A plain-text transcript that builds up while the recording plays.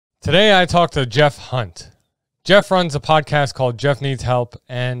Today I talked to Jeff Hunt. Jeff runs a podcast called Jeff Needs Help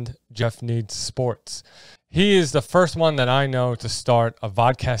and Jeff Needs Sports. He is the first one that I know to start a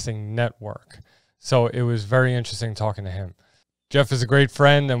vodcasting network. So it was very interesting talking to him. Jeff is a great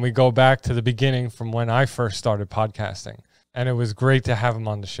friend, and we go back to the beginning from when I first started podcasting. And it was great to have him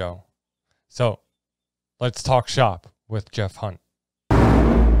on the show. So let's talk shop with Jeff Hunt.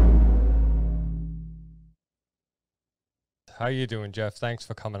 How you doing, Jeff? Thanks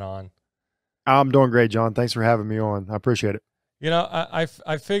for coming on. I'm doing great, John. Thanks for having me on. I appreciate it. You know, I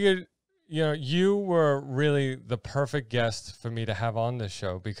figured, you were really the perfect guest for me to have on this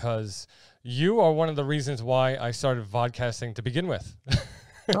show because you are one of the reasons why I started vodcasting to begin with.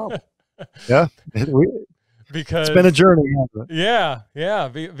 Oh, yeah. Because it's been a journey, hasn't it? Yeah.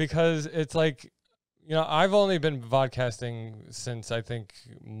 Because it's like, I've only been vodcasting since I think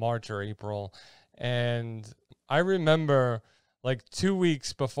March or April. And I remember like 2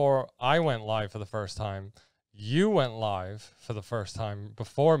 weeks before I went live for the first time, you went live for the first time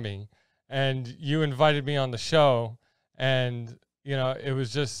before me, and you invited me on the show. And, it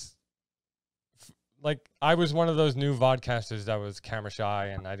was just like I was one of those new vodcasters that was camera shy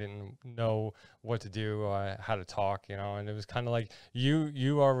and I didn't know what to do, how to talk, and it was kind of like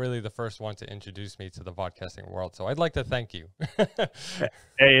you are really the first one to introduce me to the vodcasting world. So I'd like to thank you.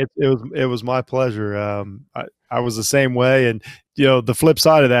 Hey, it was my pleasure. I was the same way. And, the flip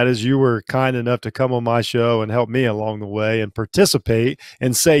side of that is you were kind enough to come on my show and help me along the way and participate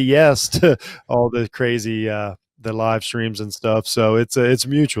and say yes to all the crazy, the live streams and stuff. So it's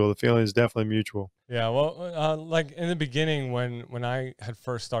mutual. The feeling is definitely mutual. Yeah, well, like in the beginning when I had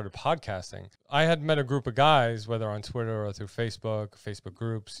first started podcasting, I had met a group of guys, whether on Twitter or through Facebook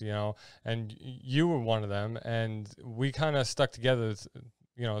groups, and you were one of them, and we kind of stuck together,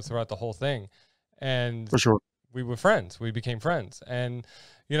 throughout the whole thing. And for sure, we were friends. We became friends. And,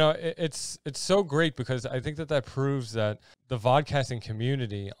 it's so great because I think that proves that the vodcasting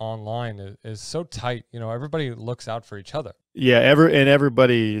community online is so tight. Everybody looks out for each other. Yeah,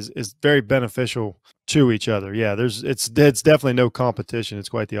 everybody is very beneficial to each other. Yeah, it's definitely no competition. It's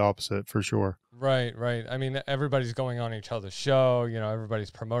quite the opposite for sure. Right. I mean, everybody's going on each other's show.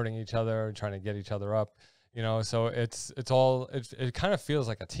 Everybody's promoting each other, trying to get each other up. So it kind of feels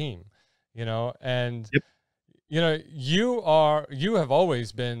like a team. And. Yep. You have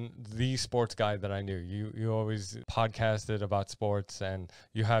always been the sports guy that I knew. You always podcasted about sports, and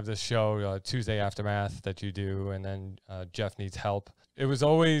you have this show, Tuesday Aftermath, that you do, and then Jeff Needs Help. It was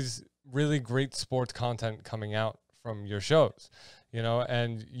always really great sports content coming out from your shows,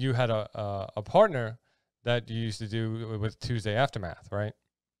 and you had a partner that you used to do with Tuesday Aftermath, right?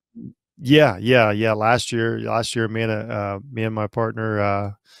 Yeah. Last year, me and my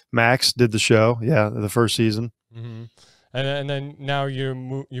partner Max did the show. Yeah, the first season. Mm-hmm. And then now you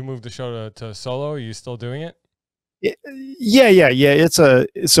moved the show to solo. Are you still doing it? Yeah.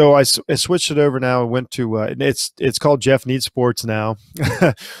 So I switched it over now. I went to it's called Jeff Needs Sports now.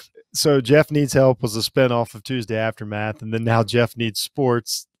 So Jeff Needs Help was a spinoff of Tuesday Aftermath, and then now Jeff Needs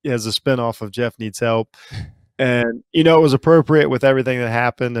Sports as a spinoff of Jeff Needs Help. And it was appropriate with everything that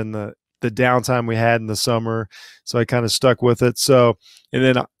happened and the downtime we had in the summer. So I kind of stuck with it. So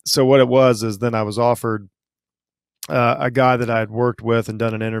what it was is then I was offered a guy that I had worked with and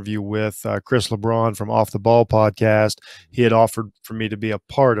done an interview with, Chris LeBron from Off the Ball podcast. He had offered for me to be a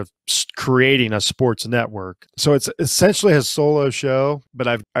part of creating a sports network. So it's essentially a solo show, but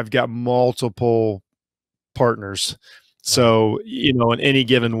I've got multiple partners. So, in any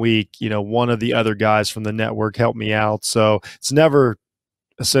given week, one of the other guys from the network helped me out. So it's never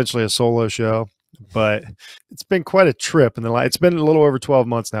essentially a solo show, but it's been quite a trip. It's been a little over 12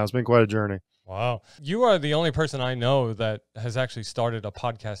 months now. It's been quite a journey. Wow. You are the only person I know that has actually started a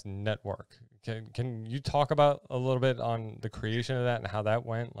podcast network. Can you talk about a little bit on the creation of that and how that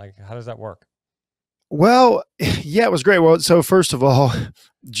went? Like, how does that work? Well, yeah, it was great. Well, so first of all,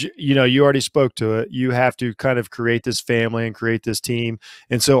 you already spoke to it. You have to kind of create this family and create this team.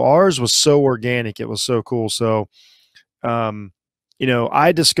 And so ours was so organic. It was so cool. So,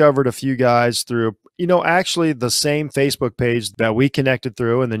 I discovered a few guys through, actually the same Facebook page that we connected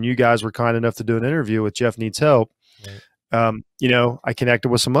through. And then you guys were kind enough to do an interview with Jeff Needs Help. Right. I connected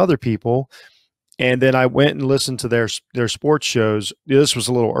with some other people. And then I went and listened to their sports shows. This was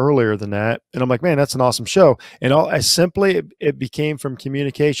a little earlier than that. And I'm like, man, that's an awesome show. And it became from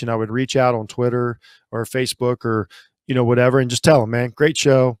communication. I would reach out on Twitter or Facebook or, whatever, and just tell them, man, great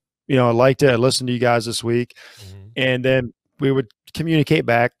show. I liked it. I listened to you guys this week. Mm-hmm. And then we would communicate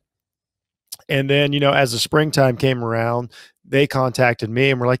back. And then, as the springtime came around, they contacted me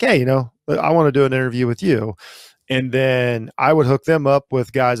and were like, hey, I want to do an interview with you. And then I would hook them up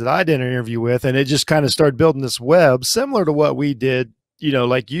with guys that I didn't interview with. And it just kind of started building this web similar to what we did,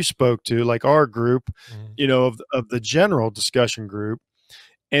 like you spoke to, like our group, of the general discussion group.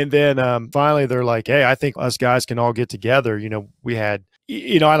 And then finally they're like, hey, I think us guys can all get together. We had,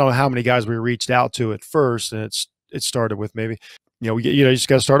 I don't know how many guys we reached out to at first. And it started with maybe, you just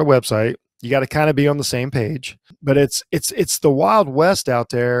got to start a website. You got to kind of be on the same page, but it's the Wild West out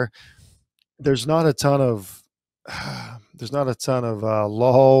there. There's not a ton of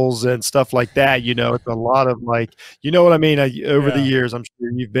lulls and stuff like that. It's a lot of like, you know what I mean? Over the years, I'm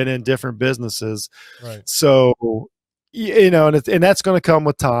sure you've been in different businesses. Right. So, and that's going to come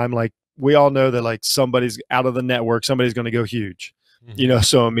with time. Like we all know that like somebody's out of the network, somebody's going to go huge,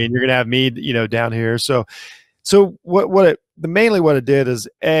 so, I mean, you're going to have me, down here. So mainly what it did is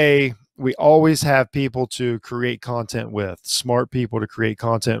we always have people to create content with, smart people to create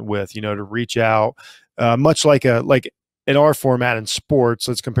content with, to reach out, much like in our format in sports,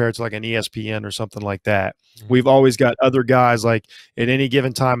 let's compare it to like an ESPN or something like that. We've always got other guys like at any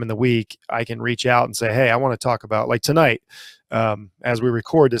given time in the week, I can reach out and say, hey, I want to talk about like tonight, as we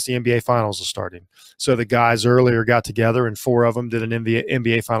record this, the NBA finals is starting. So the guys earlier got together and 4 of them did an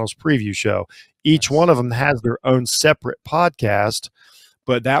NBA finals preview show. Each one of them has their own separate podcast,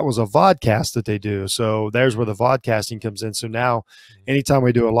 but that was a vodcast that they do. So there's where the vodcasting comes in. So now anytime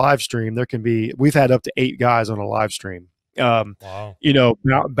we do a live stream, we've had up to 8 guys on a live stream, wow.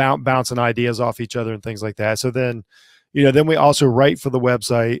 Bouncing ideas off each other and things like that. So then, then we also write for the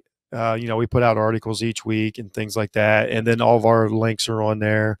website. We put out articles each week and things like that. And then all of our links are on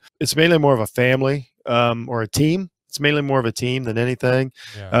there. It's mainly more of a family, or a team. It's mainly more of a team than anything.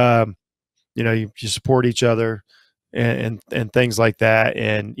 Yeah. You support each other and things like that.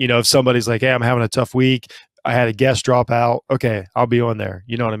 And, if somebody's like, hey, I'm having a tough week, I had a guest drop out. Okay, I'll be on there.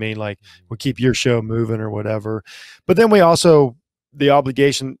 You know what I mean? Like we'll keep your show moving or whatever. But then we also, the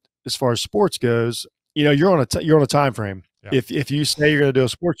obligation as far as sports goes, you're on a time frame. Yeah. If you say you're going to do a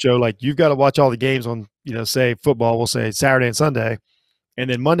sports show, like you've got to watch all the games on, say football, we'll say Saturday and Sunday, and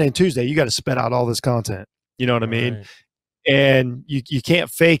then Monday and Tuesday, you got to spit out all this content. You know what I mean? And you can't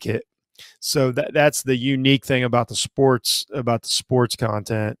fake it. So that's the unique thing about the sports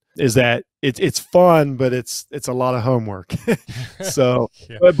content is that it's fun, but it's a lot of homework. So,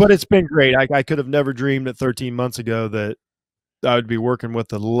 yeah. but it's been great. I could have never dreamed that 13 months ago that I would be working with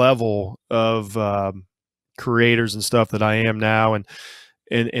the level of creators and stuff that I am now, and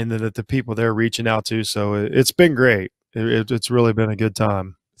that the people they're reaching out to. So it's been great. It's really been a good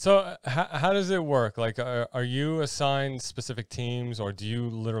time. So how does it work? Like, are you assigned specific teams, or do you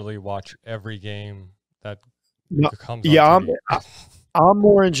literally watch every game that comes on TV? I'm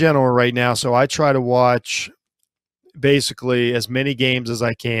more in general right now. So I try to watch basically as many games as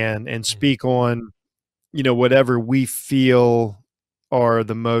I can and speak on, whatever we feel are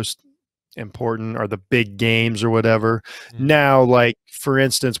the most important or the big games or whatever. Now, like, for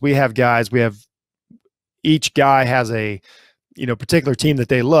instance, each guy has a particular team that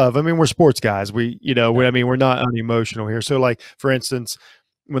they love. I mean, we're sports guys. We're not unemotional here. So like, for instance,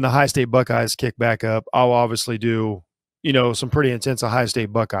 when the High State Buckeyes kick back up, I'll obviously do, some pretty intense Ohio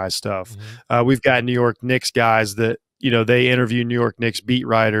State Buckeyes stuff. We've got New York Knicks guys that, they interview New York Knicks beat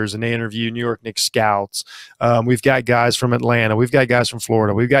writers and they interview New York Knicks scouts. We've got guys from Atlanta. We've got guys from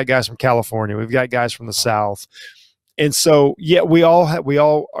Florida. We've got guys from California. We've got guys from the South. And so, yeah, we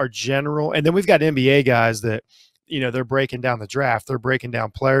all are general. And then we've got NBA guys that, they're breaking down the draft, they're breaking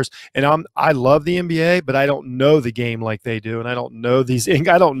down players. And I love the NBA, but I don't know the game like they do. And I don't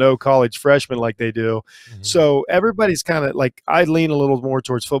know college freshmen like they do. So everybody's kind of like, I lean a little more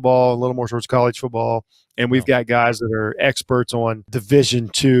towards football, a little more towards college football. And we've got guys that are experts on Division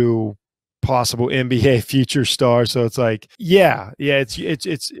II possible NBA future star. So it's like,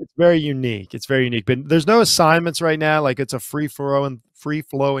 it's very unique. It's very unique, but there's no assignments right now. Like it's a free flowing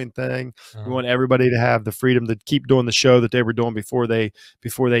thing. We want everybody to have the freedom to keep doing the show that they were doing before they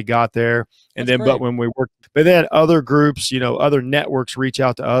got there. And then, but when we work, but then other groups, other networks reach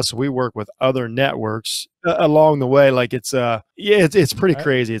out to us. We work with other networks along the way. Like it's pretty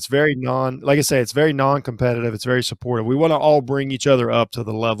crazy. It's very like I say, it's very non-competitive. It's very supportive. We want to all bring each other up to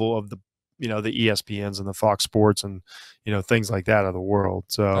the level of the ESPNs and the Fox Sports and, things like that of the world.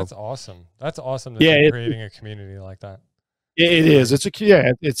 So that's awesome. That's awesome. That you're creating a community like that. It is.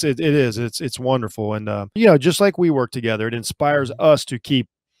 It is. It's wonderful. And, just like we work together, it inspires us to keep,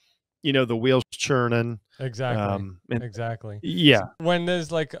 the wheels churning. Exactly. Exactly. Yeah. So when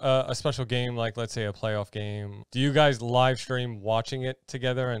there's like a special game, like let's say a playoff game, do you guys live stream watching it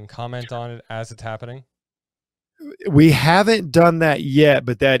together and comment on it as it's happening? We haven't done that yet,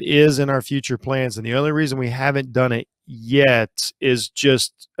 but that is in our future plans. And the only reason we haven't done it yet is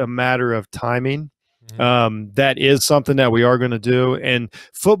just a matter of timing. That is something that we are going to do. And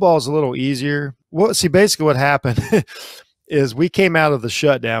football is a little easier. Well, see, basically what happened is we came out of the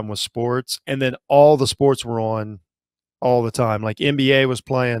shutdown with sports, and then all the sports were on all the time. Like NBA was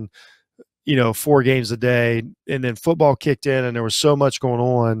playing, 4 games a day, and then football kicked in, and there was so much going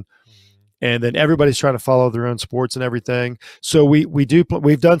on. And then everybody's trying to follow their own sports and everything. So we do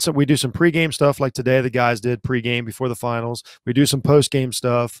some pregame stuff, like today the guys did pregame before the finals. We do some postgame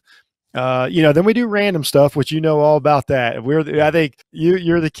stuff. Then we do random stuff, which all about that. I think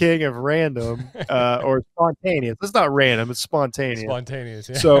you're the king of random or spontaneous. It's not random; it's spontaneous. Spontaneous.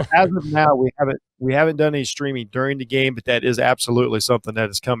 Yeah. So as of now, we haven't done any streaming during the game, but that is absolutely something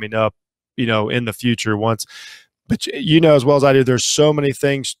that is coming up, in the future once. But as well as I do, there's so many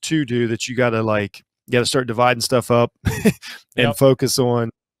things to do that you got to start dividing stuff up and focus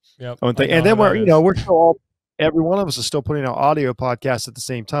on things. And then we're still every one of us is still putting out audio podcasts at the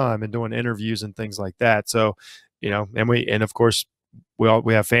same time and doing interviews and things like that. So, and of course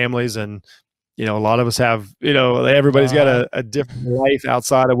we have families, and a lot of us have, everybody's got a different life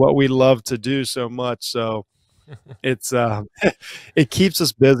outside of what we love to do so much. So it's it keeps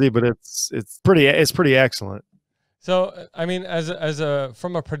us busy, but it's pretty excellent. So, I mean,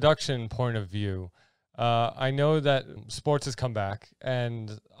 from a production point of view, I know that sports has come back,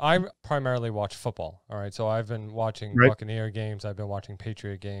 and I primarily watch football. All right, so I've been watching Buccaneer games, I've been watching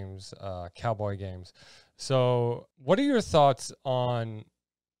Patriot games, Cowboy games. So, what are your thoughts on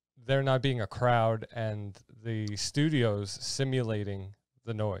there not being a crowd and the studios simulating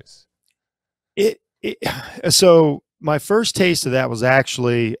the noise? So my first taste of that was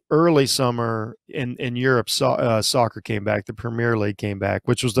actually early summer in Europe. Soccer came back, the Premier League came back,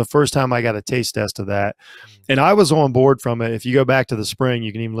 which was the first time I got a taste test of that. And I was on board from it. If you go back to the spring,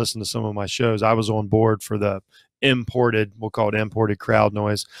 you can even listen to some of my shows. I was on board for the we'll call it imported crowd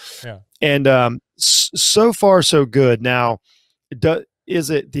noise. Yeah. And so far, so good. Now, is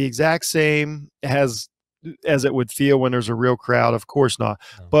it the exact same as it would feel when there's a real crowd? Of course not.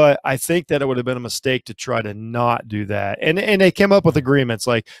 No. But I think that it would have been a mistake to try to not do that. And they came up with agreements,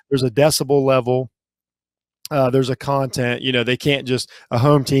 like there's a decibel level, there's a content, they can't a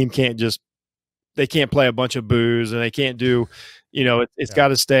home team they can't play a bunch of boos, and they can't do, it's got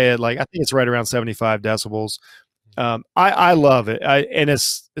to stay at I think it's right around 75 decibels. I love it.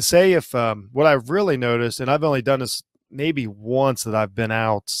 What I've really noticed, and I've only done this maybe once that I've been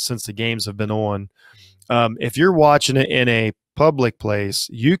out since the games have been on, if you're watching it in a public place,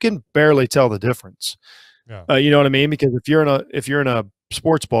 you can barely tell the difference. Yeah. You know what I mean? Because if you're in a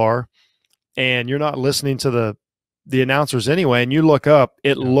sports bar and you're not listening to the announcers anyway, and you look up,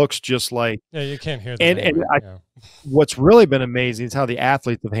 it looks just like. Yeah, you can't hear that. And what's really been amazing is how the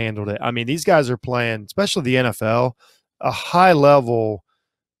athletes have handled it. I mean, these guys are playing, especially the NFL, a high level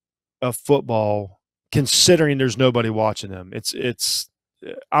of football, considering there's nobody watching them.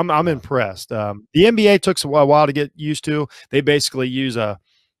 I'm impressed. The NBA took a while to get used to. They basically use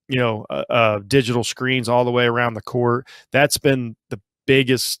digital screens all the way around the court. That's been the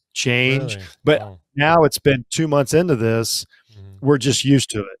biggest change. Really? But now it's been 2 months into this. We're just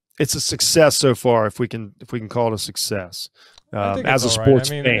used to it. It's a success so far, if we can call it a success. As a sports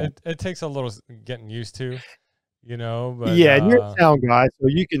fan, it takes a little getting used to. But, yeah, and you're a sound guy, so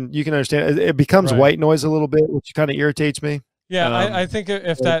you can understand. It becomes white noise a little bit, which kind of irritates me. Yeah, I think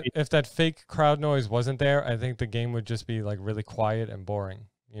if that fake crowd noise wasn't there, I think the game would just be really quiet and boring.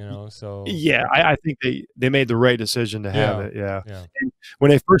 So yeah, I think they made the right decision to have it. Yeah. And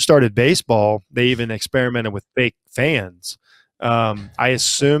when they first started baseball, they even experimented with fake fans. I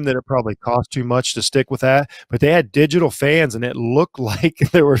assume that it probably cost too much to stick with that, but they had digital fans, and it looked like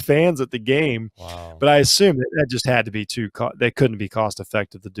there were fans at the game. Wow. But I assume that just had to be they couldn't be cost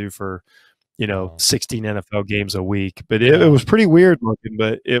effective to do for 16 NFL games a week. But it was pretty weird looking,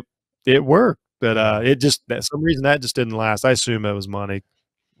 but it worked. But for some reason that just didn't last. I assume it was money.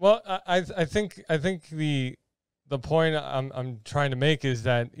 Well, I think the point I'm trying to make is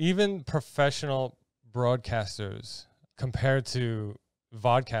that even professional broadcasters, compared to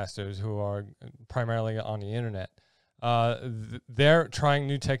vodcasters who are primarily on the internet, they're trying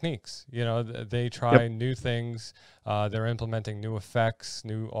new techniques. They try new things. They're implementing new effects,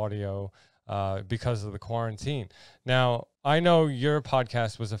 new audio, because of the quarantine. Now, I know your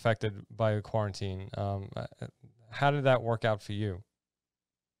podcast was affected by the quarantine. How did that work out for you?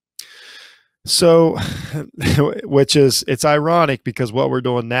 So, it's ironic because what we're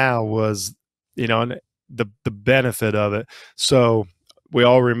doing now was, the benefit of it. So we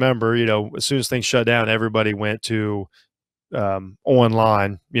all remember, as soon as things shut down, everybody went to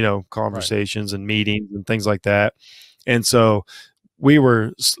online, Right. conversations and meetings and things like that. And so we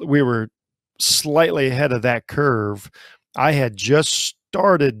were slightly ahead of that curve. I had just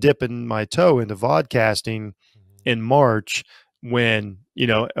started dipping my toe into vodcasting Mhm. in March when,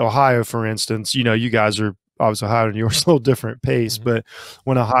 Ohio, for instance, you guys are obviously Ohio and yours a little different pace, Mhm. but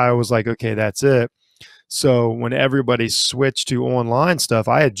when Ohio was like, okay, that's it. So when everybody switched to online stuff,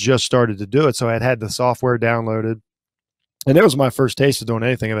 I had just started to do it. So I had the software downloaded, and it was my first taste of doing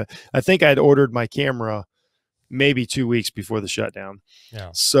anything of it. I think I'd ordered my camera maybe 2 weeks before the shutdown. Yeah.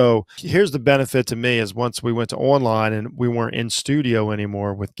 So here's the benefit to me is once we went to online and we weren't in studio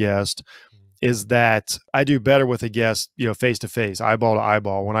anymore with guests, Mhm. is that I do better with a guest, face to face, eyeball to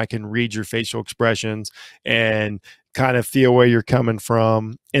eyeball, when I can read your facial expressions and kind of feel where you're coming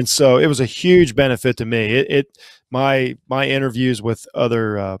from. And so it was a huge benefit to me. My interviews with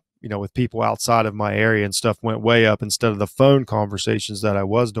other, with people outside of my area and stuff went way up instead of the phone conversations that I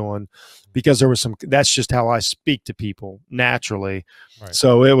was doing, because there was that's just how I speak to people naturally. Right.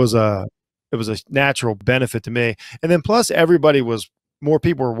 So it was a natural benefit to me. And then plus more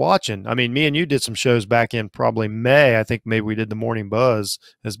people were watching. I mean, me and you did some shows back in probably May. I think maybe we did the Morning Buzz.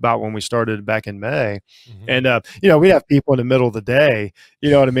 Is about when we started back in May. Mhm. And we'd have people in the middle of the day.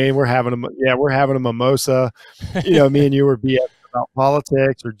 You know what I mean? We're having a mimosa. Me and you were BS about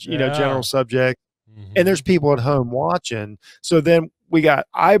politics or general Yeah. subject. And there's Mhm. people at home watching. So then we got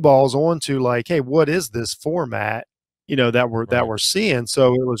eyeballs onto like, hey, what is this format? That Right. we're seeing.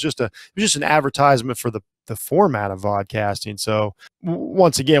 So it was just an advertisement for the format of vodcasting. So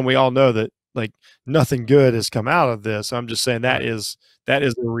once again, we all know that like nothing good has come out of this. I'm just saying that Right. is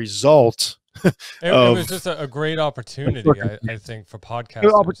the result It was of just a great a opportunity, I circumstance. think, for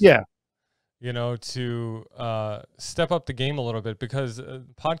podcasters, Yeah, to step up the game a little bit, because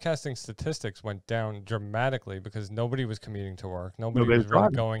podcasting statistics went down dramatically because nobody was commuting to work. Nobody nobody was was really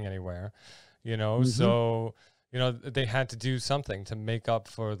driving. going anywhere, Hmm. so, they had to do something to make up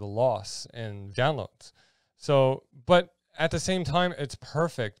for the loss in downloads. So, but at the same time, it's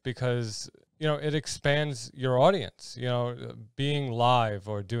perfect because, it expands your audience, being live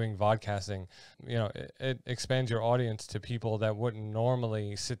or doing vodcasting, it expands your audience to people that wouldn't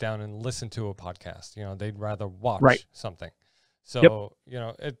normally sit down and listen to a podcast. They'd rather Right. watch something. Yep. So,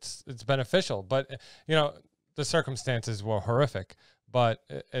 it's beneficial, but, the circumstances were horrific, but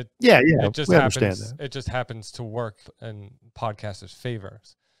Yeah. Yeah. it just We understand happens, that. to work in podcasters'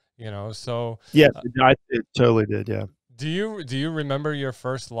 favors, so Yes, uh, it totally did. Yeah. do you remember your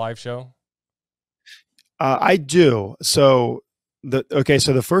first live show? I do. So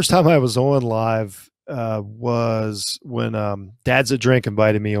the first time I was on live was when Dad's a Drink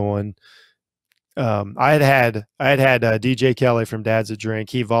invited me on. I had had DJ Kelly from Dad's a Drink.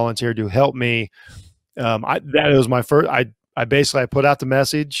 He volunteered to help me. That was my first. I basically I put out the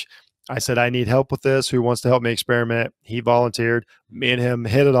message. I said I need help with this. Who wants to help me experiment? He volunteered. Me and him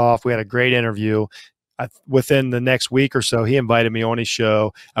hit it off. We had a great interview. Within the next week or so, he invited me on his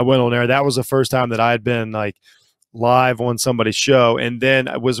show. I went on there. That was the first time that I had been like live on somebody's show. And then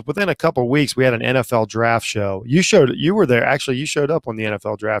it was within a couple of weeks, we had an NFL draft show. You were there. Actually, you showed up on the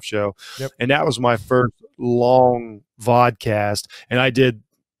NFL draft show. Yep. And that was my first long vodcast. And I did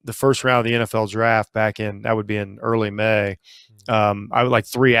the first round of the NFL draft that would be in early May. I was like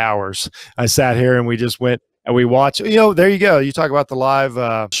 3 hours. I sat here and we just went and we watched, there you go. You talk about the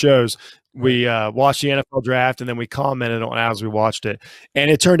live shows. Right. We watched the NFL draft and then we commented on it as we watched it.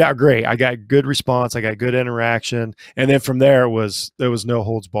 And it turned out great. I got good response. I got good interaction. And then from there, there was no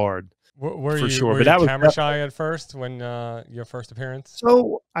holds barred Were for you sure. were But you that was camera shy at first when your first appearance?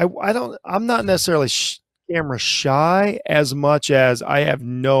 so I'm not necessarily camera shy as much as I have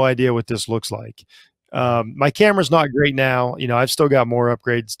no idea what this looks like. Right. My camera's not great now. I've still got more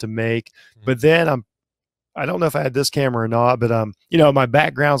upgrades to make, but Mhm. then I don't know if I had this camera or not, but my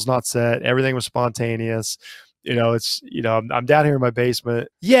background's not set. Everything was spontaneous. I'm down here in my basement.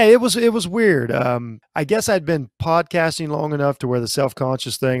 Yeah, it was weird. I guess I'd been podcasting long enough to where the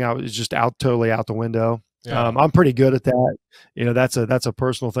self-conscious thing I was just totally out the window. Yeah. I'm pretty good at that. That's a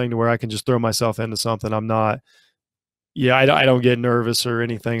personal thing to where I can just throw myself into something. I'm not. Yeah, I don't get nervous or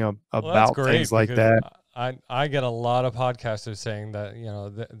anything Well, that's about things great like because that. I get a lot of podcasters saying that,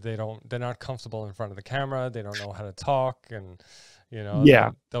 they're not comfortable in front of the camera, they don't know how to talk, and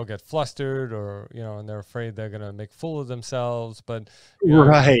Yeah, they'll get flustered, or and they're afraid they're gonna make fool of themselves. But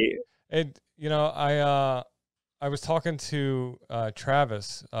right. I was talking to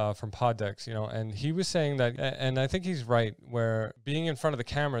Travis from Poddex, and he was saying that, and I think he's right, where being in front of the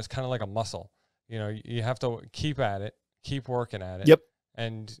camera is kind of like a muscle. You have to keep at it, keep working at it, Yep.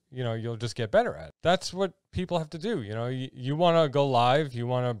 and you'll just get better at it. That's what people have to do. You want to go live, you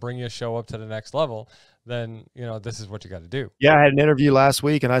want to bring your show up to the next level, then this is what you got to do. Yeah, I had an interview last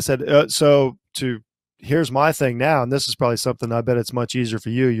week, and I said, here's my thing now, and this is probably something I bet it's much easier for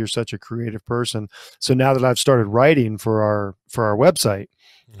you. You're such a creative person. So now that I've started writing for our website,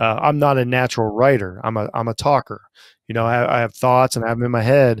 I'm not a natural writer. I'm a talker. I have thoughts and I have them in my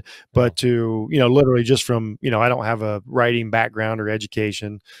head, but to literally just from I don't have a writing background or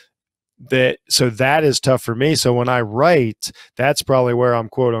education. So that is tough for me. So when I write, that's probably where I'm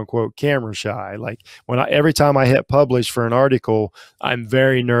quote unquote camera shy. Like every time I hit publish for an article, I'm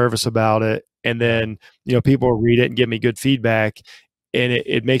very nervous about it. And then, people read it and give me good feedback, and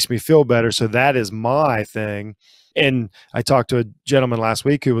it makes me feel better. So that is my thing. And I talked to a gentleman last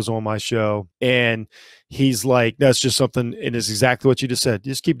week who was on my show, and he's like, that's just something. It is exactly what you just said.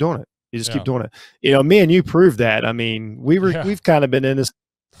 You just keep doing it. You just keep doing it. Me and you proved that. I mean, we've kind of been in this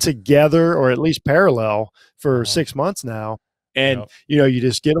together, or at least parallel, for 6 months now. And, you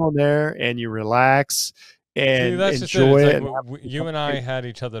just get on there and you relax and enjoy it. Like you and I had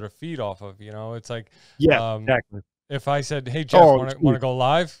each other to feed off of, it's like, exactly. If I said, hey, Jeff, want to go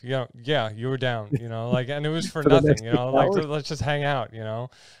live? Yeah, you were down, and it was for nothing, let's just hang out,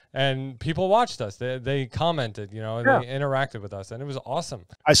 and people watched us. They commented, they interacted with us, and it was awesome.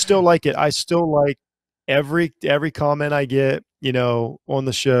 I still like it. I still like every comment I get, on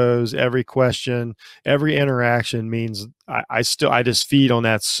the shows, every question, every interaction means I just feed on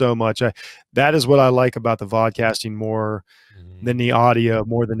that so much. That is what I like about the vodcasting more than the audio,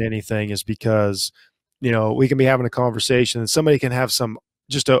 more than anything, is because, we can be having a conversation and somebody can have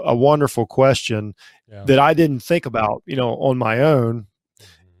just a wonderful question that I didn't think about, on my own.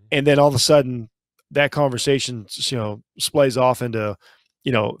 And then all of a sudden that conversation, splays off into,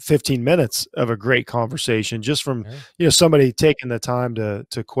 15 minutes of a great conversation just from, somebody taking the time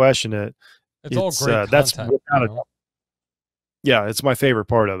to question it. It's all great content. Yeah, it's my favorite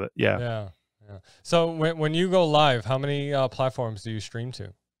part of it. Yeah. Yeah. So when you go live, how many platforms do you stream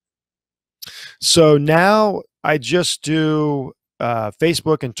to? So now I just do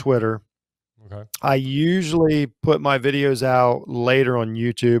Facebook and Twitter. Okay. I usually put my videos out later on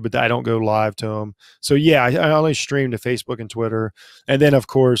YouTube, but I don't go live to them. So yeah, I only stream to Facebook and Twitter. And then of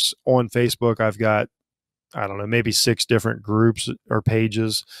course on Facebook, I've got, I don't know, maybe 6 different groups or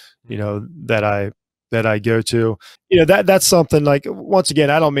pages, that I go to. That's something, like, once again,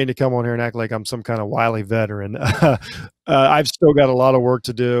 I don't mean to come on here and act like I'm some kind of wily veteran. I've still got a lot of work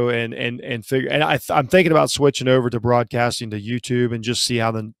to do and figure, and I'm thinking about switching over to broadcasting to YouTube and just see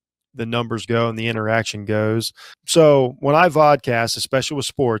how the numbers go and the interaction goes. So when I vodcast, especially with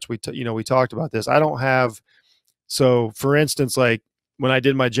sports, we talked about this. I don't have, so for instance, like when I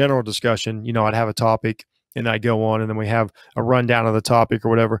did my general discussion, I'd have a topic and I go on and then we have a rundown of the topic or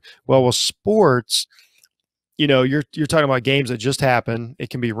whatever. Well, with sports, you're talking about games that just happen. It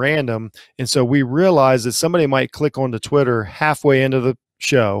can be random. And so we realize that somebody might click onto Twitter halfway into the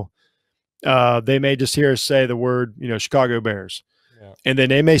show. They may just hear us say the word, Chicago Bears. And then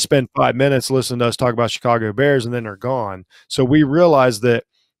they may spend 5 minutes listening to us talk about Chicago Bears, and then they're gone. So we realize that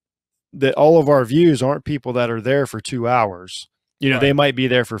all of our views aren't people that are there for 2 hours. They might be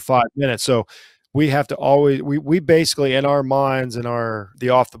there for 5 minutes. So we have to always, we basically, in our minds, in the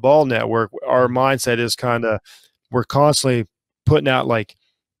Off the Ball network, our mindset is we're constantly putting out, like,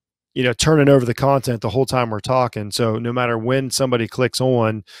 turning over the content the whole time we're talking. So no matter when somebody clicks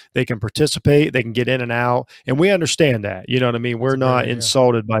on, they can participate, they can get in and out. And we understand that, you know what I mean? We're not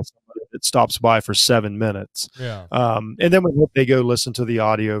insulted by somebody that stops by for 7 minutes. Yeah. And then we hope they go listen to the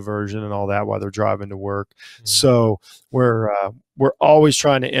audio version and all that while they're driving to work. So we're always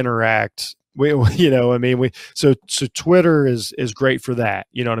trying to interact. So Twitter is great for that.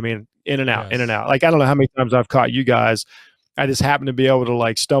 You know what I mean? In and out, in and out. Like, I don't know how many times I've caught you guys. I just happen to be able to,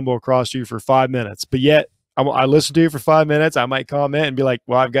 like, stumble across you for 5 minutes, but yet I listen to you for 5 minutes. I might comment and be like,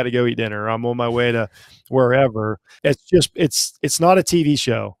 well, I've got to go eat dinner. I'm on my way to wherever. It's just, it's not a TV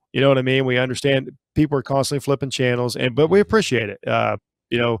show. You know what I mean? We understand people are constantly flipping channels, but we appreciate it.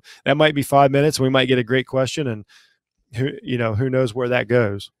 That might be 5 minutes. We might get a great question, and who knows where that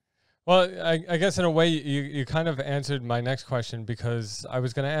goes. Well, I guess in a way you kind of answered my next question, because I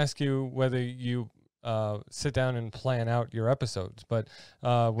was going to ask you whether you sit down and plan out your episodes, but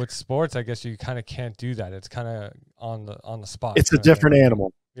with sports, I guess you kind of can't do that. It's kind of on the spot. It's a different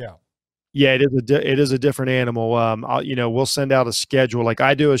animal. Yeah, it is a different animal. We'll send out a schedule. Like,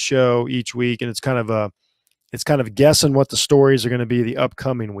 I do a show each week, and it's kind of guessing what the stories are going to be the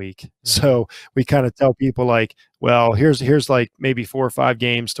upcoming week. So we kind of tell people, like, well, here's like maybe 4 or 5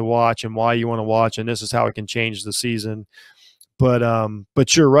 games to watch and why you want to watch, and this is how it can change the season.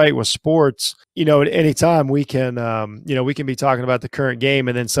 But you're right with sports, at any time we can, we can be talking about the current game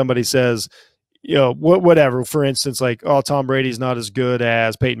and then somebody says, whatever, for instance, like, oh, Tom Brady's not as good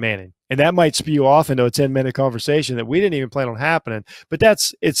as Peyton Manning. And that might spew off into a 10-minute conversation that we didn't even plan on happening. But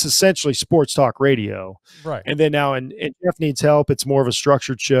it's essentially sports talk radio. Right. And then now, and Jeff Needs Help, it's more of a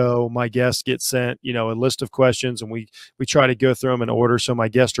structured show. My guests get sent, a list of questions, and we try to go through them in order so my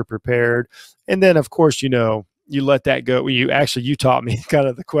guests are prepared. And then, of course, you let that go. You taught me kind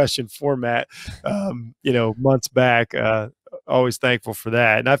of the question format, months back. Always thankful for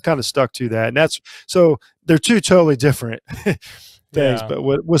that. And I've kind of stuck to that. And so they're two totally different things. Yeah. But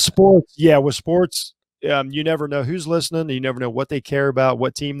with sports, you never know who's listening. You never know what they care about,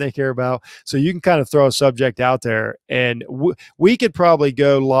 what team they care about. So you can kind of throw a subject out there, and we could probably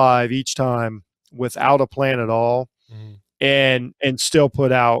go live each time without a plan at all, and still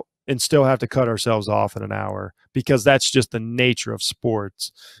put out and still have to cut ourselves off in an hour, because that's just the nature of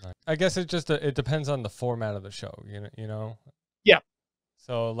sports. I guess it depends on the format of the show, Yeah.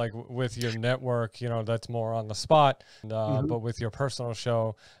 So like with your network, that's more on the spot, but with your personal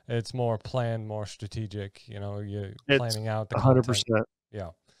show, it's more planned, more strategic, you're planning out the 100%. Content. Yeah.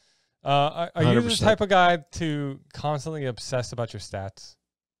 Are you the type of guy to constantly obsess about your stats?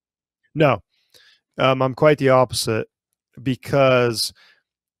 No. I'm quite the opposite, because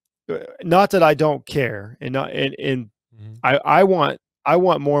not that I don't care, I want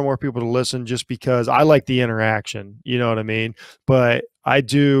more and more people to listen, just because I like the interaction. You know what I mean? But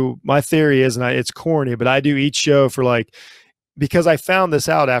my theory is, and it's corny, but I do each show because I found this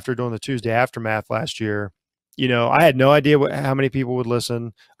out after doing the Tuesday Aftermath last year. I had no idea how many people would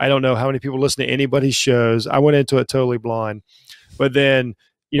listen. I don't know how many people listen to anybody's shows. I went into it totally blind. But then,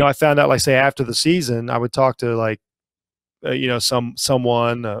 I found out, like, say, after the season, I would talk to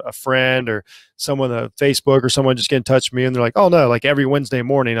someone, a friend or someone on Facebook, or someone just get in touch with me, and they're like, oh no, like every Wednesday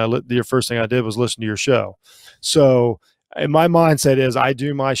morning, the first thing I did was listen to your show. So, and my mindset is, I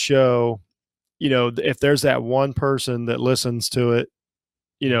do my show, if there's that one person that listens to it,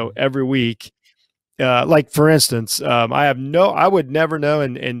 every week, like for instance, I would never know,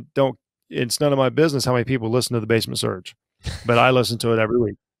 and it's none of my business how many people listen to the Basement Surge, but I listen to it every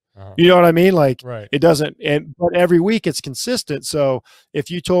week. You know what I mean? Like, right. It doesn't, but every week it's consistent. So if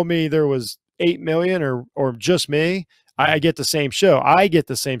you told me there was 8 million or just me, I get the same show. I get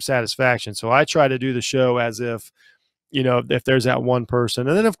the same satisfaction. So I try to do the show as if, if there's that one person.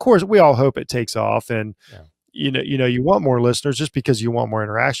 And then of course we all hope it takes off, and you want more listeners just because you want more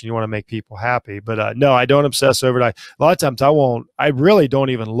interaction. You want to make people happy. But no, I don't obsess over it. A lot of times I really don't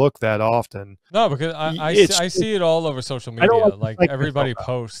even look that often. No, because I see it all over social media. Like everybody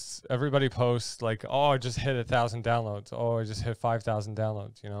posts like, oh, I just hit 1,000 downloads. Oh, I just hit 5,000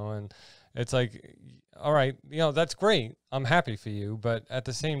 downloads, and it's like, all right, that's great. I'm happy for you. But at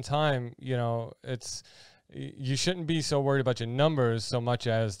the same time, you shouldn't be so worried about your numbers so much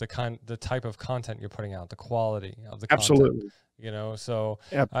as the type of content you're putting out, the quality of the content. Absolutely. So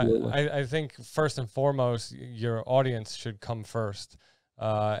I think first and foremost, your audience should come first,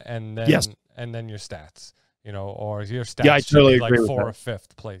 and then and then your stats, or your stats should be like 4th or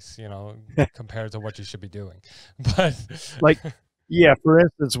 5th place, compared to what you should be doing. But for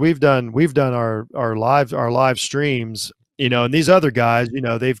instance, we've done our live streams, and these other guys,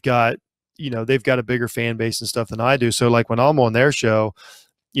 they've got a bigger fan base and stuff than I do. So like when I'm on their show,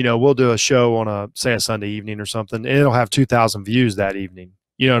 we'll do a show on a Sunday evening or something, and it'll have 2,000 views that evening.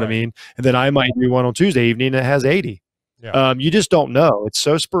 You know what I mean? And then I might do one on Tuesday evening that has 80. Yeah. You just don't know. It's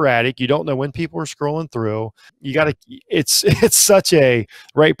so sporadic. You don't know when people are scrolling through. It's such a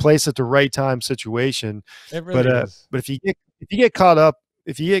right place at the right time situation. It really is. But if you get caught up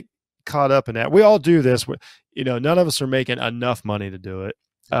in that, we all do this. None of us are making enough money to do it.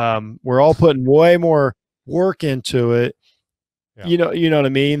 We're all putting way more work into it, you know what I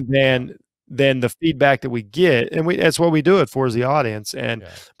mean, than the feedback that we get. And that's what we do it for, is the audience. And,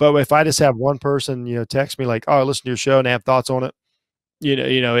 but if I just have one person, text me like, oh, I listened to your show and I have thoughts on it,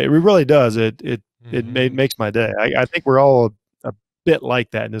 it really does. It makes my day. I think we're all a bit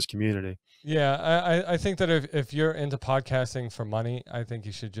like that in this community. Yeah, I think that if you're into podcasting for money, I think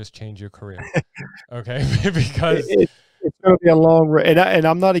you should just change your career. Okay, because it's going to be a long road, and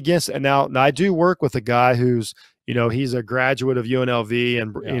I'm not against it. Now I do work with a guy who's, he's a graduate of UNLV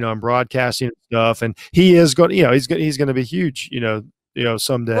and in broadcasting and stuff, and he is going, he's going to be huge,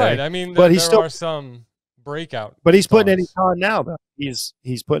 someday. Right. I mean, there are some breakout, but he's putting in his time now. Though he's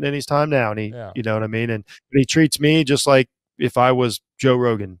putting in his time now, and you know what I mean, and he treats me just like if I was Joe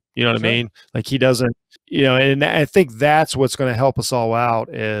Rogan. You know what I mean? Like he doesn't, and I think that's what's going to help us all out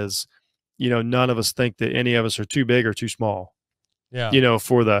is, none of us think that any of us are too big or too small. Yeah. you know,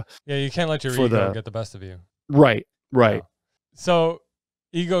 for the Yeah, you can't let your for ego the get the best of you. right, Yeah. right. So,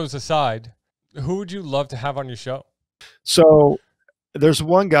 egos aside, who would you love to have on your show? So there's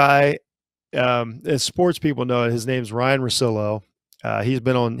one guy, as sports people know it, his name's Ryan Russillo. He's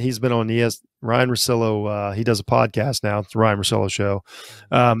been on Ryan Russillo. He does a podcast now. It's the Ryan Russillo Show.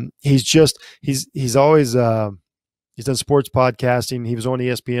 He's always he's done sports podcasting. He was on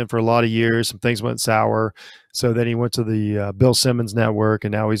ESPN for a lot of years. Some things went sour, so then he went to the Bill Simmons Network,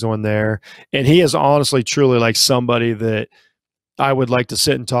 and now he's on there. And he is honestly, truly like somebody that I would like to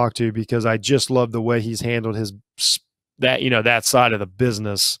sit and talk to, because I just love the way he's handled that side of the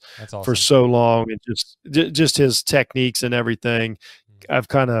business for so long, and just his techniques and everything. I've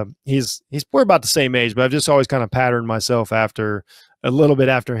kind of we're about the same age, but I've just always kind of patterned myself after a little bit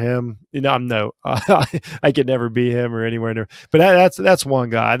after him. You know, I could never be him or anywhere near, but that's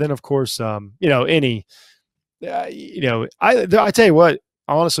one guy. Then of course, I tell you what,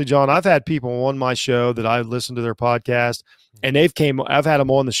 honestly, John, I've had people on my show that I listened to their podcast, and I've had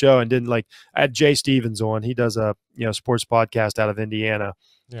them on the show and didn't like. I had Jay Stevens on. He does a sports podcast out of Indiana,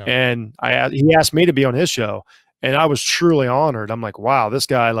 and he asked me to be on his show, and I was truly honored. I'm like, wow, this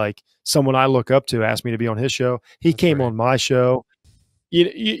guy, like someone I look up to, asked me to be on his show. He came on my show.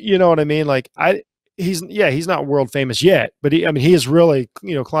 You know what I mean? Like he's not world famous yet, but he is really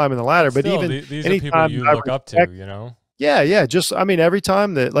climbing the ladder. But still, even these are people you look up to, Yeah. Just, every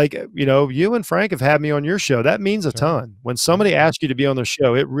time that, like, you and Frank have had me on your show, that means a ton. When somebody asks you to be on their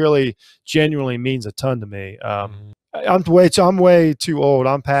show, it really genuinely means a ton to me. I'm way too old.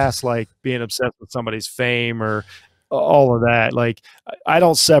 I'm past like being obsessed with somebody's fame or all of that. Like, I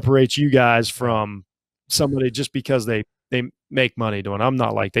don't separate you guys from somebody just because they make money doing. I'm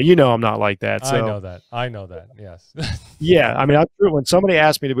not like that. I'm not like that. So I know that. Yes. Yeah. When somebody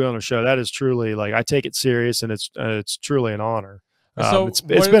asks me to be on a show, that is truly, like, I take it serious, and it's truly an honor. So it's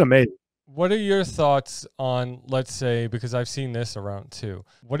been amazing. What are your thoughts on, let's say, because I've seen this around too,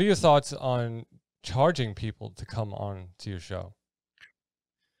 what are your thoughts on charging people to come on to your show?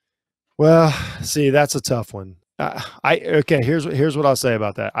 Well, see, that's a tough one. Here's what I'll say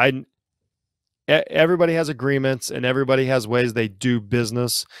about that. Everybody has agreements, and everybody has ways they do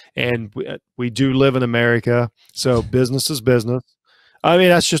business, and we do live in America, so business is business.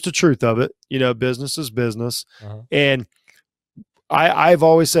 That's just the truth of it. Business is business. And I've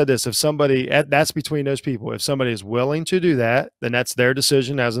always said this: if somebody, that's between those people. If somebody is willing to do that, then that's their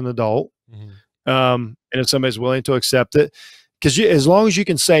decision as an adult. And if somebody's willing to accept it, because as long as you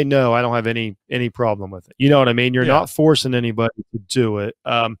can say no, I don't have any problem with it. You know what I mean? You're not forcing anybody to do it.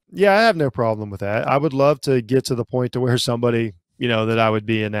 I have no problem with that. I would love to get to the point to where somebody, that I would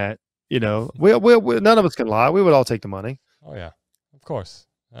be in that. We none of us can lie. We would all take the money. Oh yeah, of course.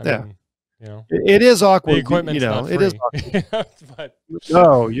 I mean, it is awkward. The equipment's not free. It is awkward. But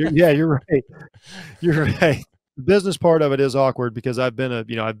no, you're right. You're right. The business part of it is awkward, because I've been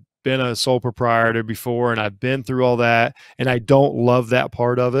a sole proprietor before, and I've been through all that, and I don't love that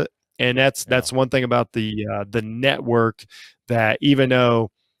part of it. And that's one thing about the network, that even though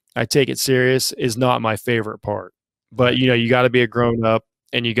I take it serious, is not my favorite part. But you got to be a grown up,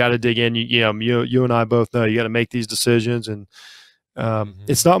 and you got to dig in. You and I both know you got to make these decisions, and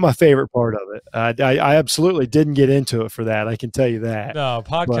it's not my favorite part of it. I absolutely didn't get into it for that. I can tell you that. No,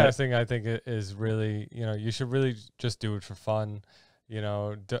 podcasting, I think, is really, you should really just do it for fun.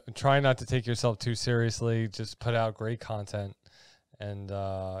 Try not to take yourself too seriously. Just put out great content, and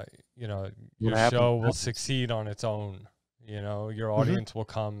your show will succeed on its own. Your audience will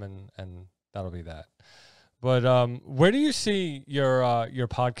come, and that'll be that. But where do you see your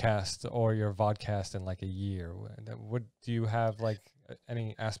podcast or your vodcast in like a year? What do you have, like,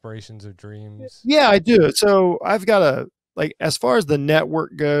 any aspirations or dreams? Yeah, I do. So I've got as far as the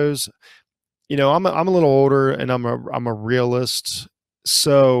network goes, I'm a little older, and I'm a realist.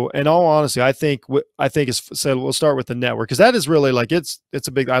 So, in all honesty, I think we'll start with the network, because that is really, like, it's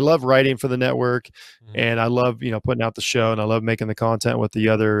a big. I love writing for the network, and I love putting out the show, and I love making the content with the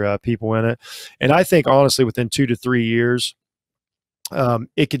other people in it. And I think, honestly, within 2 to 3 years,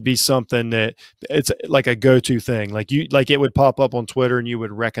 it could be something that it's like a go-to thing. Like it would pop up on Twitter, and you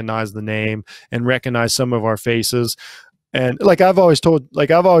would recognize the name and recognize some of our faces. And I've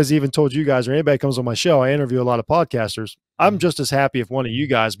always even told you guys, or anybody comes on my show, I interview a lot of podcasters. I'm just as happy if one of you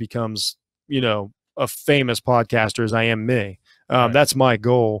guys becomes, a famous podcaster as I am me. That's my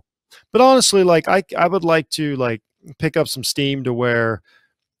goal. But honestly, I would like to pick up some steam to where,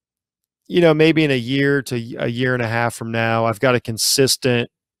 maybe in a year to a year and a half from now, I've got a consistent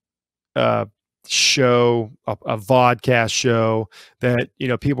show, a vodcast show that,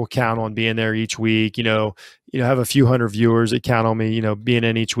 people count on being there each week, have a few hundred viewers that count on me, being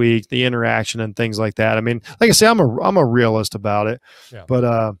in each week, the interaction and things like that. I mean, like I say, I'm a realist about it, Yeah.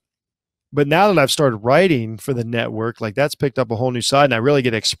 but now that I've started writing for the network, like that's picked up a whole new side, and I really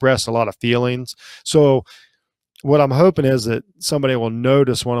get to express a lot of feelings. So what I'm hoping is that somebody will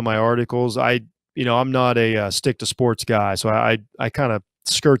notice one of my articles. I'm not a stick to sports guy, so I kind of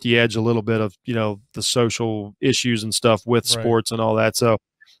skirt the edge a little bit of, the social issues and stuff with sports and all that. So,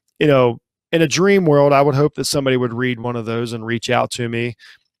 in a dream world, I would hope that somebody would read one of those and reach out to me,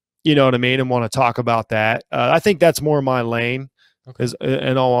 you know what I mean, and want to talk about that. I think that's more my lane. Okay.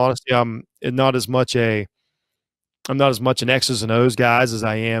 In all honesty, I'm not as much an X's and O's guys as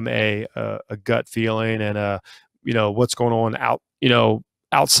I am a gut feeling and what's going on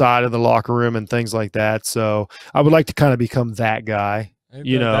outside of the locker room and things like that. So I would like to kind of become that guy.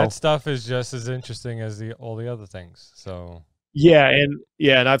 That stuff is just as interesting as all the other things. So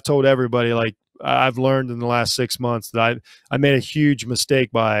and I've told everybody, like, I've learned in the last 6 months that I made a huge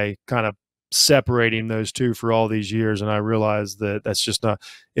mistake by kind of separating those two for all these years, and I realized that that's just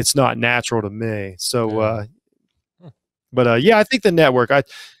it's not natural to me. So I think the network, I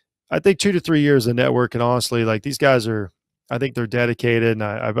think 2 to 3 years of network, and honestly, like, these guys I think they're dedicated, and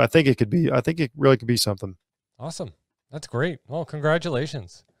I think it really could be something. Awesome. That's great. Well,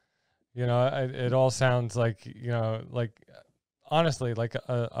 congratulations. It all sounds like, honestly, like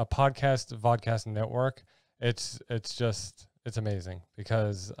a vodcasting network. It's amazing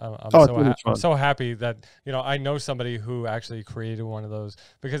because I'm so happy that, I know somebody who actually created one of those,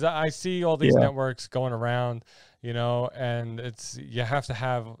 because I see all these networks going around, and you have to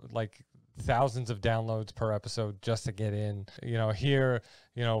have like thousands of downloads per episode just to get in. Here,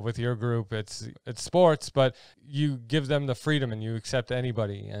 with your group, it's sports, but you give them the freedom and you accept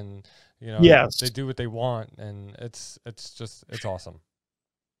anybody, and they do what they want, and it's awesome.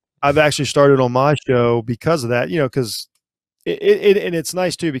 I've actually started on my show because of that, because and it's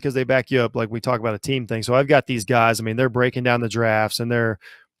nice too, because they back you up. Like, we talk about a team thing. So I've got these guys, I mean, they're breaking down the drafts, and they're,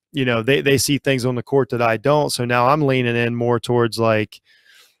 they see things on the court that I don't. So now I'm leaning in more towards like,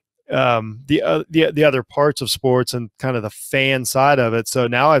 the other parts of sports and kind of the fan side of it. So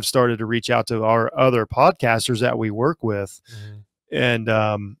now I've started to reach out to our other podcasters that we work with, and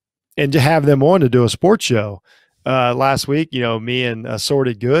to have them on to do a sports show. Last week, me and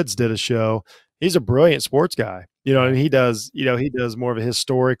Assorted Goods did a show. He's a brilliant sports guy, and he does more of a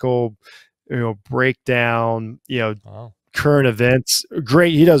historical, breakdown, current events.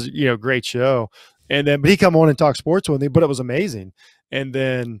 Great. He does, great show. But he come on and talk sports with me, but it was amazing. And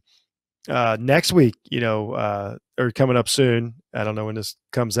then, next week, or coming up soon, I don't know when this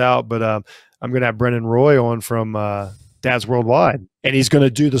comes out, but I'm going to have Brennan Roy on from Dad's Worldwide, and he's going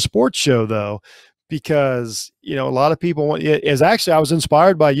to do the sports show though, because a lot of people want. I was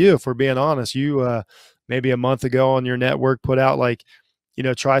inspired by you, if we're being honest. You maybe a month ago on your network put out like,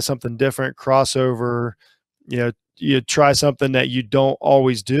 try something different, crossover. You try something that you don't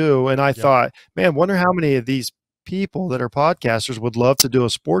always do, and I thought, man, wonder how many of these people that are podcasters would love to do a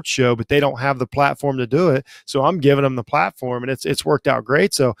sports show, but they don't have the platform to do it. So I'm giving them the platform, and it's worked out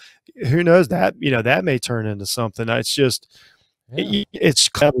great. So who knows, that that may turn into something. It's just it's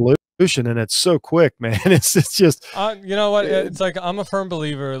evolution, and it's so quick, man. It's just you know what, it's like, I'm a firm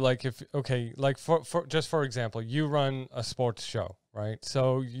believer, like, like for example, you run a sports show, right?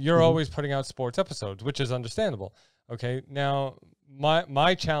 So you're always putting out sports episodes, which is understandable. Okay, now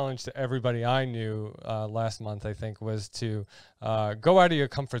my challenge to everybody I knew last month, I think, was to go out of your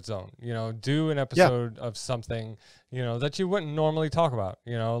comfort zone. Do an episode of something that you wouldn't normally talk about.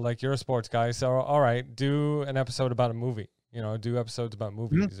 Like, you're a sports guy, so all right, do an episode about a movie. Do episodes about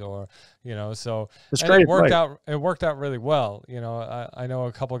movies, or so. And it worked out really well. I know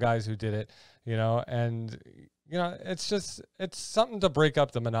a couple guys who did it. And it's something to break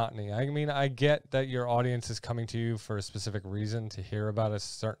up the monotony. I mean, I get that your audience is coming to you for a specific reason, to hear about a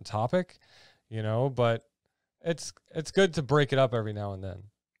certain topic, but it's good to break it up every now and then.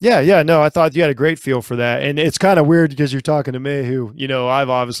 Yeah. No, I thought you had a great feel for that. And it's kind of weird because you're talking to me who, I've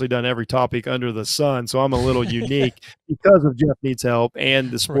obviously done every topic under the sun. So I'm a little unique because of Jeff Needs Help and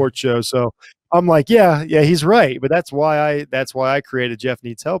the sports show. So I'm like, yeah, he's right. But that's why I created Jeff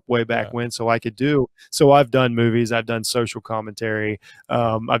Needs Help way back when, so I could do. So I've done movies, I've done social commentary.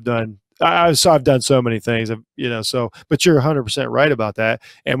 I've done so many things, but you're 100% right about that.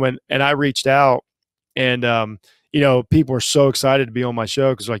 And I reached out, and, people are so excited to be on my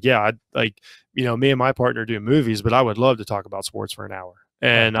show, because me and my partner do movies, but I would love to talk about sports for an hour.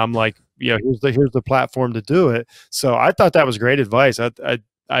 And I'm like, here's the platform to do it. So I thought that was great advice. I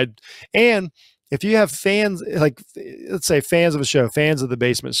And if you have fans, like let's say fans of a show, fans of the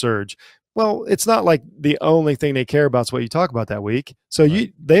Basement Surge, well, it's not like the only thing they care about is what you talk about that week. So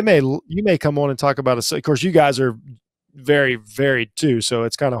Right. you may come on and talk about it. Of course, you guys are very varied too, so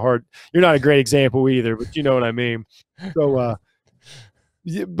it's kind of hard. You're not a great example either, but you know what I mean. So,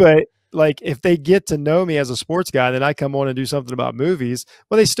 but like if they get to know me as a sports guy, then I come on and do something about movies.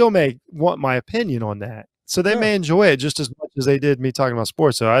 Well, they still may want my opinion on that, so they may enjoy it just as much as they did me talking about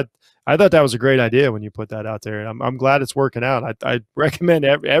sports. So I thought that was a great idea when you put that out there, and I'm glad it's working out. I recommend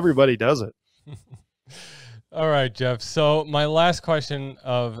everybody does it. All right, Jeff. So my last question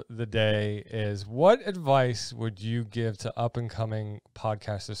of the day is, what advice would you give to up-and-coming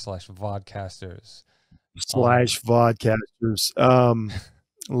podcasters / vodcasters? /vodcasters.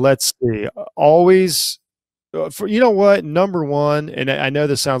 Let's see. Always, for you know what, number one, and I know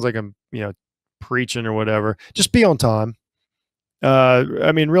this sounds like I'm preaching or whatever. Just be on time.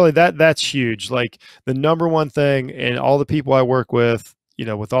 I mean, really, that's huge. Like the number one thing, and all the people I work with,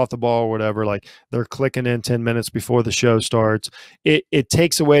 with Off the Ball or whatever, like they're clicking in 10 minutes before the show starts. It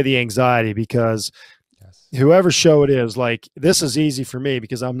takes away the anxiety because whoever show it is, like this is easy for me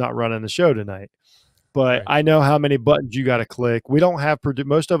because I'm not running the show tonight. But I know how many buttons you got to click. We don't have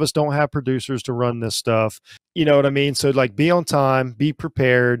most of us don't have producers to run this stuff. You know what I mean? So like be on time, be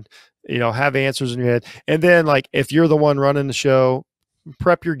prepared, have answers in your head. And then like if you're the one running the show,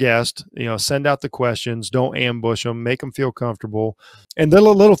 prep your guest, send out the questions, don't ambush them, make them feel comfortable. And the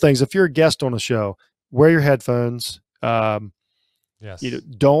little things, if you're a guest on a show, wear your headphones. Yes.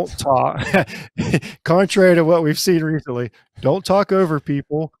 Don't talk. Contrary to what we've seen recently, don't talk over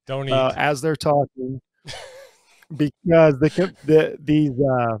people. Don't eat as they're talking, because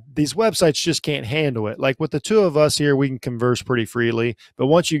these websites just can't handle it. Like with the two of us here, we can converse pretty freely, but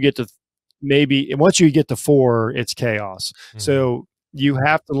once you get to 4, it's chaos. Mm-hmm. So you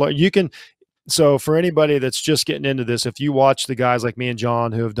have to learn. So for anybody that's just getting into this, if you watch the guys like me and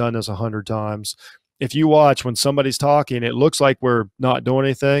John who have done this 100 times. If you watch when somebody's talking, it looks like we're not doing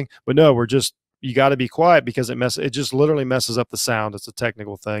anything, but no, you got to be quiet because it just literally messes up the sound. It's a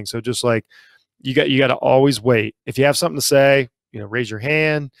technical thing. So just like you got to always wait. If you have something to say, raise your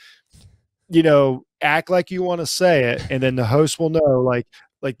hand, act like you want to say it. And then the host will know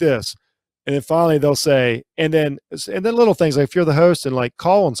like this. And then finally they'll say, and then little things like if you're the host and like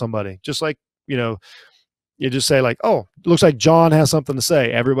call on somebody, just like, you just say like, oh, looks like John has something to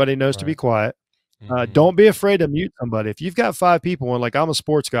say. Everybody knows to be quiet. Don't be afraid to mute somebody. If you've got 5 people, and like I'm a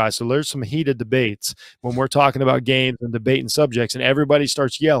sports guy, so there's some heated debates when we're talking about games and debating subjects and everybody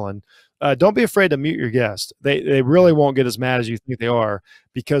starts yelling, don't be afraid to mute your guest. They really won't get as mad as you think they are,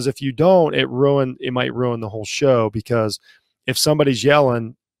 because if you don't, it might ruin the whole show, because if somebody's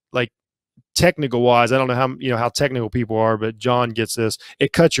yelling, like technical wise, I don't know how technical people are, but John gets this,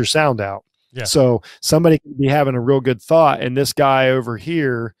 it cuts your sound out. Yeah. So somebody can be having a real good thought and this guy over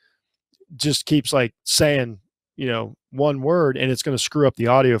here just keeps like saying, one word, and it's going to screw up the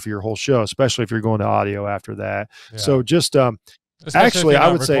audio for your whole show, especially if you're going to audio after that. Yeah. So just, actually, I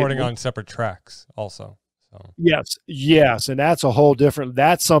would say recording on separate tracks also. So. Yes. And that's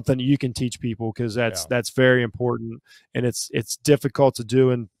that's something you can teach people, because that's very important, and it's difficult to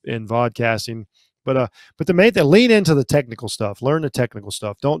do in vodcasting. But the main thing, lean into the technical stuff, learn the technical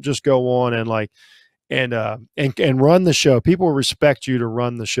stuff. Don't just go on and like, and run the show. People will respect you to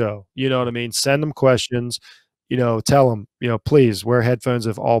run the show. You know what I mean? Send them questions, tell them, please wear headphones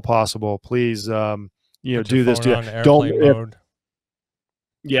if all possible. Please, do this, do that. Don't,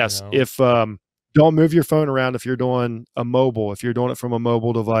 yes. If, don't move your phone around if you're doing if you're doing it from a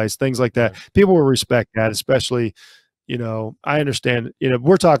mobile device, things like that. Right. People will respect that, especially, I understand,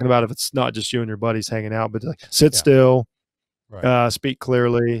 we're talking about if it's not just you and your buddies hanging out, but like, sit still. Right. Speak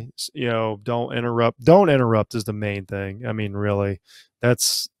clearly, don't interrupt. Don't interrupt is the main thing. I mean, really,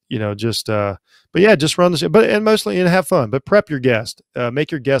 that's, just, but yeah, just run the show, and mostly, have fun, but prep your guest,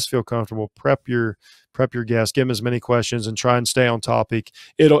 make your guest feel comfortable, prep your guest, give them as many questions and try and stay on topic.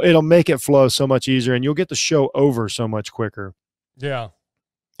 It'll make it flow so much easier, and you'll get the show over so much quicker. Yeah.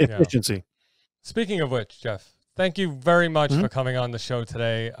 Efficiency. Yeah. Speaking of which, Jeff, thank you very much for coming on the show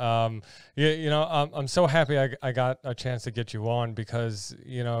today. I'm so happy I got a chance to get you on, because,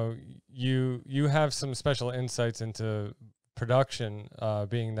 you have some special insights into production,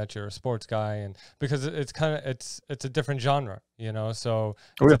 being that you're a sports guy, and because it's a different genre, so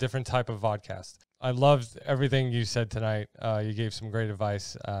it's a different type of vodcast. I loved everything you said tonight. You gave some great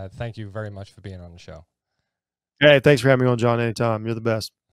advice. Thank you very much for being on the show. Hey, thanks for having me on, John. Anytime. You're the best.